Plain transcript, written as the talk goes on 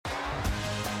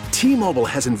T-Mobile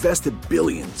has invested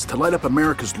billions to light up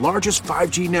America's largest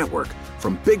 5G network,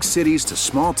 from big cities to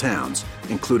small towns,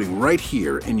 including right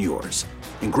here in yours.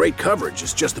 And great coverage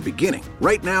is just the beginning.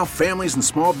 Right now, families and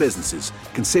small businesses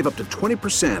can save up to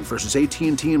 20% versus AT&T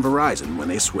and Verizon when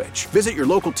they switch. Visit your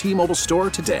local T-Mobile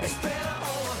store today.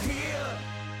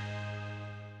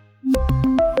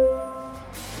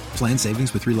 Plan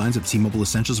savings with 3 lines of T-Mobile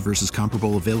Essentials versus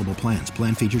comparable available plans.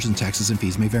 Plan features and taxes and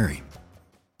fees may vary.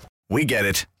 We get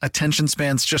it. Attention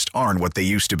spans just aren't what they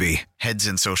used to be. Heads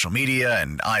in social media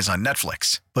and eyes on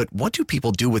Netflix. But what do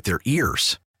people do with their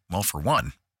ears? Well, for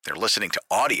one, they're listening to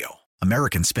audio.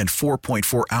 Americans spend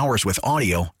 4.4 hours with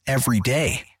audio every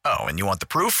day. Oh, and you want the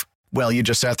proof? Well, you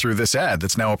just sat through this ad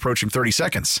that's now approaching 30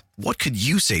 seconds. What could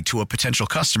you say to a potential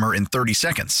customer in 30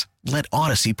 seconds? Let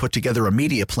Odyssey put together a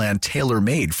media plan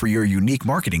tailor-made for your unique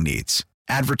marketing needs.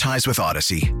 Advertise with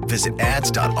Odyssey. Visit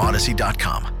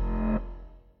ads.odyssey.com.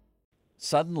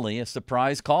 Suddenly, a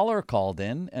surprise caller called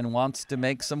in and wants to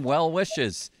make some well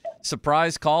wishes.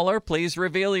 Surprise caller, please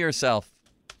reveal yourself.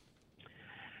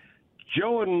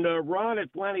 Joe and Ron,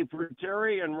 it's Lanny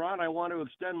Frattare. And Ron, I want to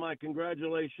extend my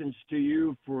congratulations to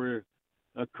you for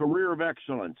a career of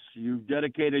excellence. You've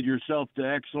dedicated yourself to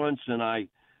excellence, and I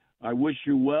wish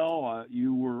you well.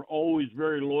 You were always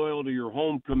very loyal to your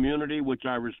home community, which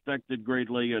I respected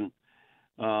greatly. And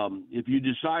if you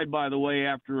decide, by the way,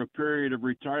 after a period of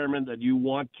retirement that you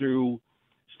want to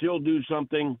still do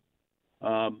something,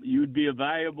 you'd be a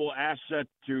valuable asset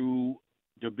to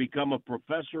become a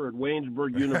professor at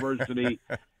Waynesburg University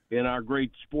in our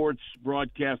great sports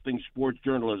broadcasting, sports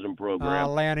journalism program.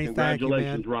 Lanny, thank you, man.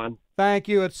 Congratulations, Ron. Thank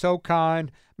you. It's so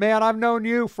kind. Man, I've known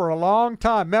you for a long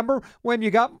time. Remember when you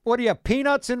got, what do you have,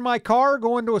 peanuts in my car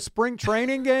going to a spring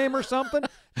training game or something?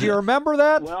 Do you remember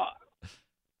that? Well,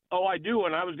 I do,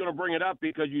 and I was going to bring it up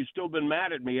because you've still been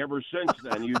mad at me ever since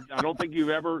then. I don't think you've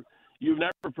never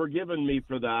forgiven me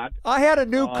for that. I had a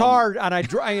new car, and I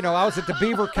was at the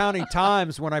Beaver County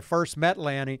Times when I first met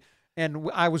Lanny, and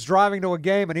I was driving to a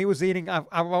game, and he was eating,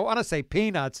 I want to say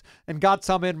peanuts, and got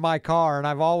some in my car, and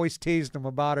I've always teased him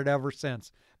about it ever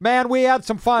since. Man, we had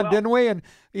some fun, didn't we? And,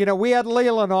 we had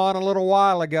Leland on a little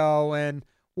while ago, and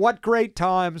what great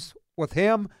times with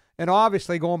him, and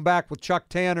obviously going back with Chuck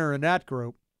Tanner and that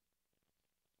group.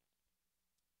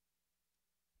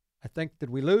 I think, did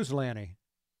we lose Lanny?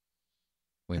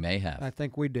 We may have. I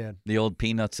think we did. The old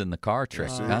peanuts in the car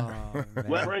trick, huh?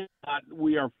 Well,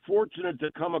 we are fortunate to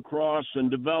come across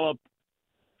and develop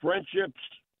friendships,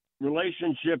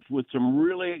 relationships with some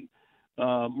really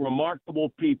remarkable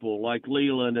people like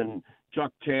Leland and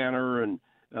Chuck Tanner and,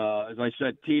 as I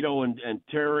said, Tito and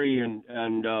Terry and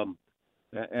I'm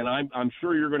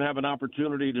sure you're going to have an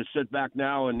opportunity to sit back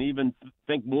now and even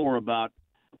think more about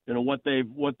what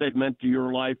they've meant to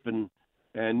your life and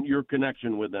your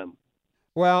connection with them.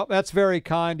 Well, that's very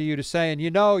kind of you to say. And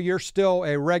you're still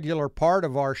a regular part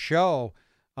of our show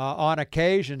on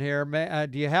occasion here.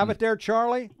 Do you have it there,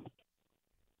 Charlie?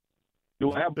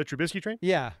 Do I have the Trubisky train?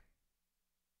 Yeah.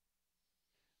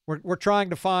 We're trying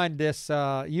to find this.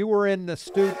 You were in the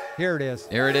studio. Here it is.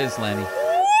 Here it is, Lanny.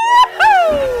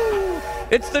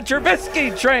 It's the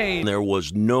Trubisky train. There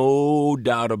was no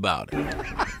doubt about it.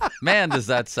 Man, does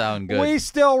that sound good. We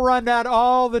still run that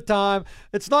all the time.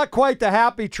 It's not quite the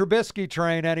happy Trubisky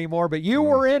train anymore, but you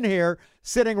were in here,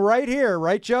 sitting right here,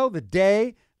 right, Joe, the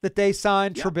day that they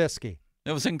signed Trubisky.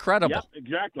 It was incredible. Yep,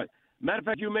 exactly. Matter of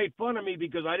fact, you made fun of me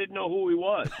because I didn't know who he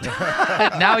was.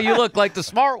 Now you look like the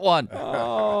smart one.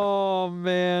 Oh,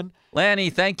 man. Lanny,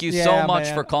 thank you so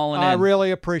much for calling in. I really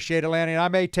appreciate it, Lanny. And I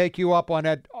may take you up on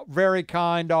that very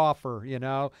kind offer,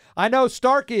 I know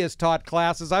Starkey has taught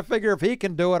classes. I figure if he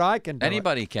can do it, I can do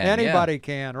Anybody it. can. Anybody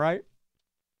can, right?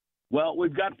 Well,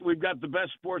 we've got the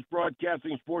best sports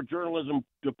broadcasting, sports journalism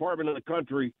department in the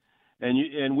country.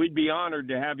 And we'd be honored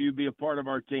to have you be a part of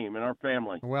our team and our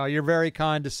family. Well, you're very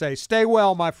kind to say. Stay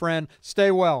well, my friend.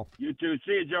 Stay well. You too.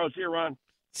 See you, Joe. See you, Ron.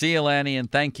 See you, Lanny,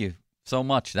 and thank you so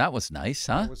much. That was nice,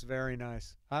 huh? That was very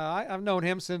nice. I've known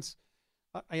him since,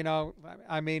 I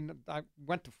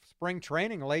went to spring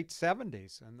training late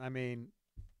 70s. And,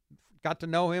 got to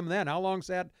know him then. How long's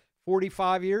that?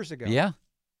 45 years ago. Yeah.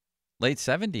 Late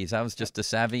 70s. I was just a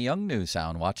savvy young news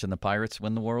hound watching the Pirates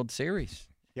win the World Series.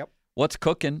 What's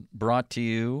Cooking, brought to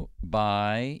you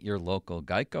by your local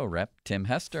Geico rep, Tim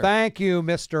Hester. Thank you,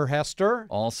 Mr. Hester.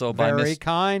 Also by Very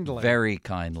kindly. Very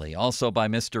kindly. Also by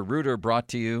Mr. Reuter, brought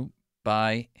to you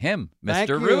by him, Mr. Thank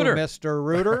you, Reuter. Mr.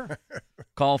 Reuter.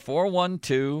 Call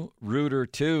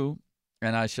 412-REUTER-2.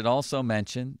 And I should also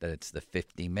mention that it's the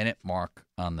 50-minute mark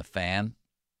on the Fan.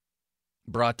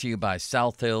 Brought to you by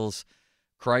South Hills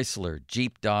Chrysler,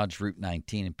 Jeep, Dodge, Route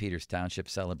 19 in Peters Township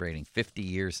celebrating 50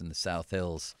 years in the South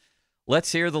Hills.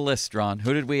 Let's hear the list, Ron.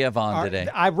 Who did we have on today?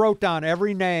 I wrote down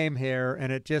every name here,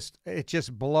 and it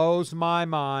just blows my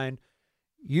mind.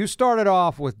 You started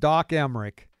off with Doc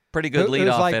Emmerich. Pretty good leadoff hitter. It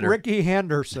was like Ricky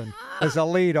Henderson as a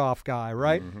leadoff guy,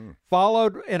 right?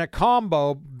 Followed in a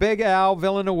combo, Big Al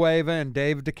Villanueva and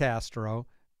Dave DeCastro.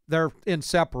 They're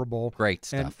inseparable. Great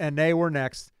stuff. And they were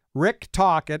next. Rick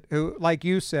Tocchet, who, like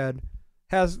you said,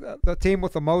 has the team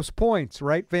with the most points,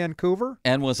 right? Vancouver.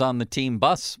 And was on the team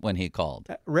bus when he called.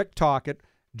 Rick Tocchet.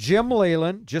 Jim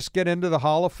Leland, just get into the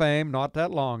Hall of Fame not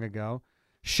that long ago.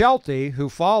 Shelty, who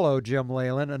followed Jim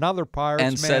Leland, another Pirates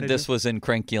and manager. said this was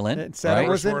incrinculant. And said right? it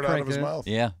was Word out of his mouth.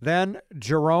 Yeah. Then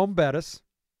Jerome Bettis,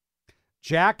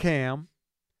 Jack Ham,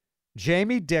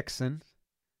 Jamie Dixon,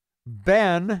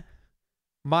 Ben,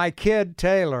 my kid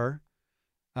Taylor,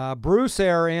 Bruce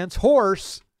Arians,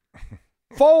 Horse,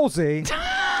 Folsey,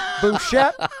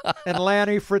 Bouchette, and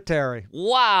Lanny Frattare.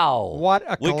 Wow. What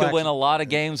a collection. We could win a lot of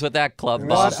games with that club.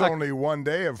 This is only one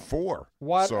day of 4.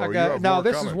 What so no,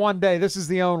 this is one day. This is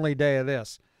the only day of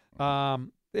this.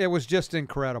 It was just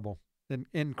incredible.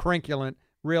 Incrinculant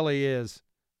really is.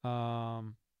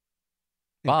 Bob,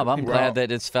 I'm glad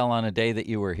that it's fell on a day that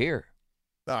you were here.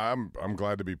 I'm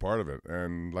glad to be part of it.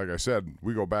 And like I said,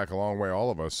 we go back a long way,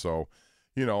 all of us. So,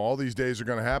 all these days are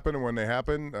going to happen. And when they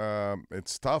happen,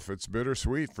 it's tough. It's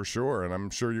bittersweet for sure. And I'm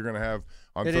sure you're going to have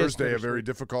on Thursday a very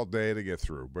difficult day to get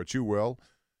through. But you will.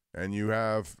 And you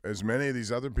have as many of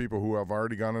these other people who have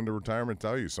already gone into retirement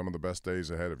tell you some of the best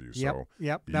days ahead of you. So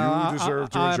you deserve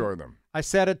to enjoy them. I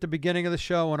said at the beginning of the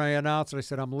show when I announced it, I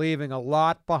said, I'm leaving a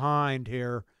lot behind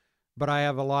here, but I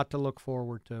have a lot to look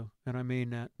forward to. And I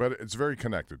mean that. But it's very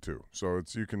connected, too. So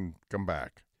you can come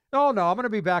back. Oh, no, I'm going to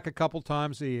be back a couple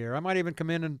times a year. I might even come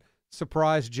in and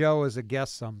surprise Joe as a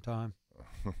guest sometime.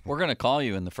 We're going to call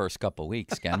you in the first couple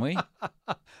weeks, can we?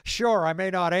 Sure, I may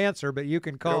not answer, but you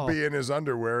can call. He'll be in his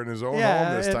underwear in his own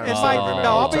home this time.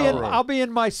 I'll be in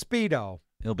my Speedo.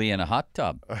 He'll be in a hot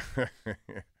tub.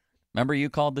 Remember you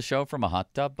called the show from a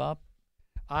hot tub, Bob?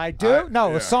 I do? A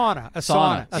sauna. A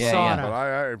sauna. But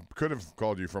I could have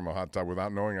called you from a hot tub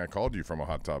without knowing I called you from a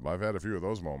hot tub. I've had a few of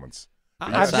those moments.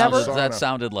 That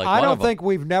sounded like I don't think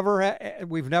we've never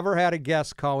had a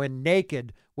guest call in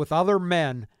naked with other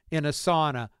men in a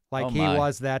sauna like he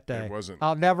was that day. It wasn't.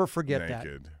 I'll never forget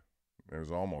naked. It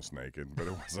was almost naked, but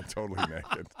it wasn't totally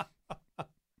naked.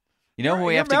 You know who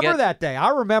we have to get? Remember that day? I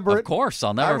remember it. Of course,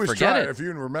 I'll never forget it. If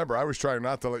you remember, I was trying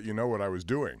not to let you know what I was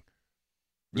doing.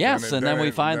 Yes, and then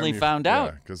we finally found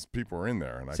out. Because people were in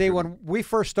there. And See, when we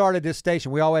first started this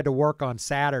station, we all had to work on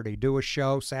Saturday, do a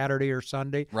show Saturday or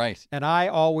Sunday. Right. And I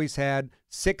always had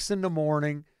 6 in the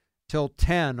morning till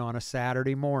 10 on a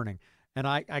Saturday morning. And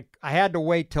I had to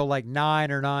wait till like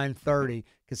 9 or 9:30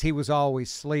 because he was always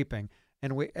sleeping.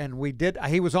 And we did.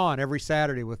 He was on every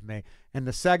Saturday with me. And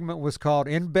the segment was called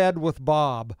In Bed with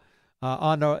Bob.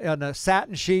 On the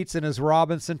satin sheets in his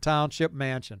Robinson Township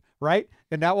mansion, right?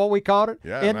 Isn't that what we called it?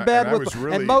 Yeah, in bed with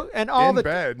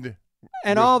bed.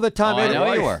 And all the time, I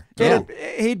know you were.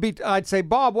 I'd say,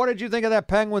 Bob, what did you think of that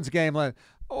Penguins game? Like,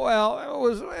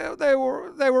 well, they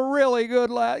were really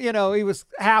good. He was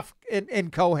half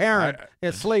incoherent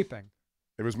and sleeping.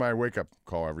 It was my wake up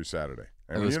call every Saturday.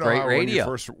 And it was great radio. When you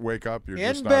first wake up, you're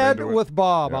just in not bed into it. with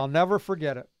Bob. Yeah. I'll never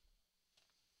forget it.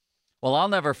 Well, I'll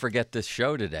never forget this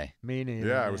show today. Me neither.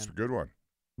 Yeah, it was a good one.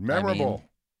 Memorable.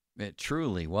 It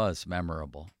truly was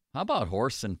memorable. How about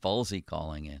Horse and Folsey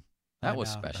calling in? That was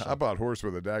special. How about Horse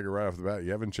with a dagger right off the bat? You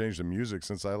haven't changed the music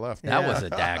since I left. That was a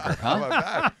dagger, huh? How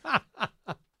about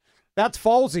that? That's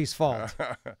Folsey's fault.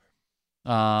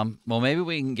 Well, maybe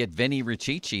we can get Vinny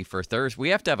Riccici for Thursday. We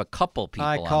have to have a couple people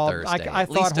on Thursday. I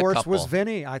thought Horse was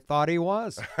Vinny. I thought he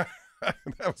was.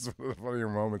 That was one of the funnier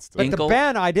moments. But the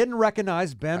Ben, I didn't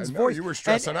recognize Ben's voice. You were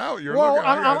stressing out. You're looking.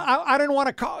 Well, I didn't want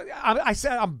to call. I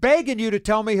said, I'm begging you to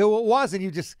tell me who it was, and you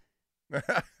just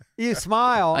you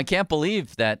smile. I can't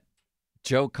believe that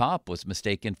Joe Kopp was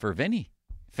mistaken for Vinny.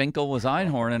 Finkel was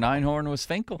Einhorn, and Einhorn was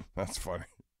Finkel. That's funny.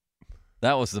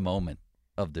 That was the moment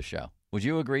of the show. Would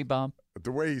you agree, Bob?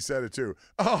 The way he said it, too.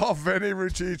 Oh, Vinny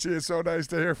Riccici, it's so nice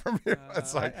to hear from you.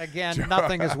 It's like, again,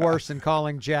 nothing is worse than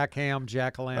calling Jack Ham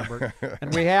Jack Lambert.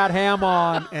 And we had Ham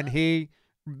on, and he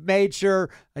made sure,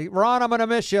 Ron, I'm going to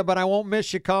miss you, but I won't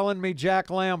miss you calling me Jack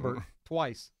Lambert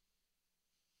twice.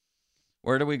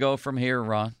 Where do we go from here,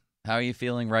 Ron? How are you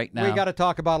feeling right now? We got to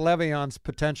talk about Le'Veon's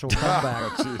potential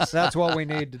comeback. That's what we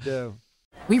need to do.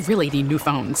 We really need new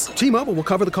phones. T-Mobile will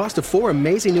cover the cost of 4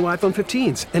 amazing new iPhone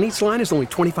 15s, and each line is only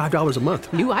 $25 a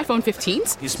month. New iPhone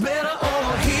 15s? It's better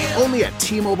over here. Only at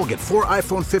T-Mobile, get 4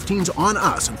 iPhone 15s on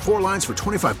us and 4 lines for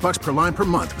 $25 per line per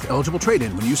month with eligible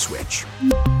trade-in when you switch.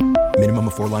 Minimum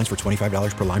of 4 lines for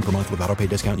 $25 per line per month with autopay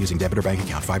discount using debit or bank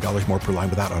account. $5 more per line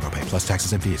without autopay, plus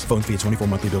taxes and fees. Phone fee at 24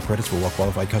 monthly bill credits for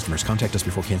well-qualified customers. Contact us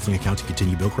before canceling account to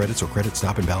continue bill credits or credit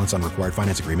stop and balance on required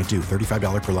finance agreement due.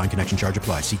 $35 per line connection charge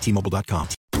applies. See T-Mobile.com.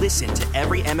 Listen to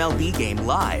every MLB game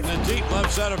live. In the deep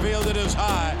left center field, it is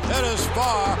high, it is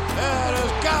far, it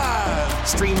is gone.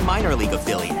 Stream minor league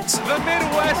affiliates. The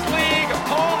Midwest League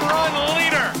home run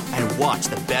leader. And watch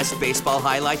the best baseball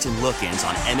highlights and look-ins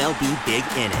on MLB Big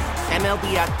Inning.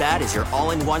 MLB At Bat is your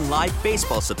all-in-one live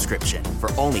baseball subscription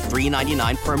for only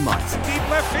 $3.99 per month. Deep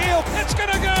left field, it's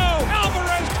gonna go.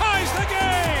 Alvarez ties the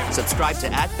game. Subscribe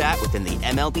to At Bat within the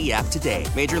MLB app today.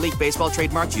 Major League Baseball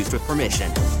trademarks used with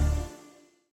permission.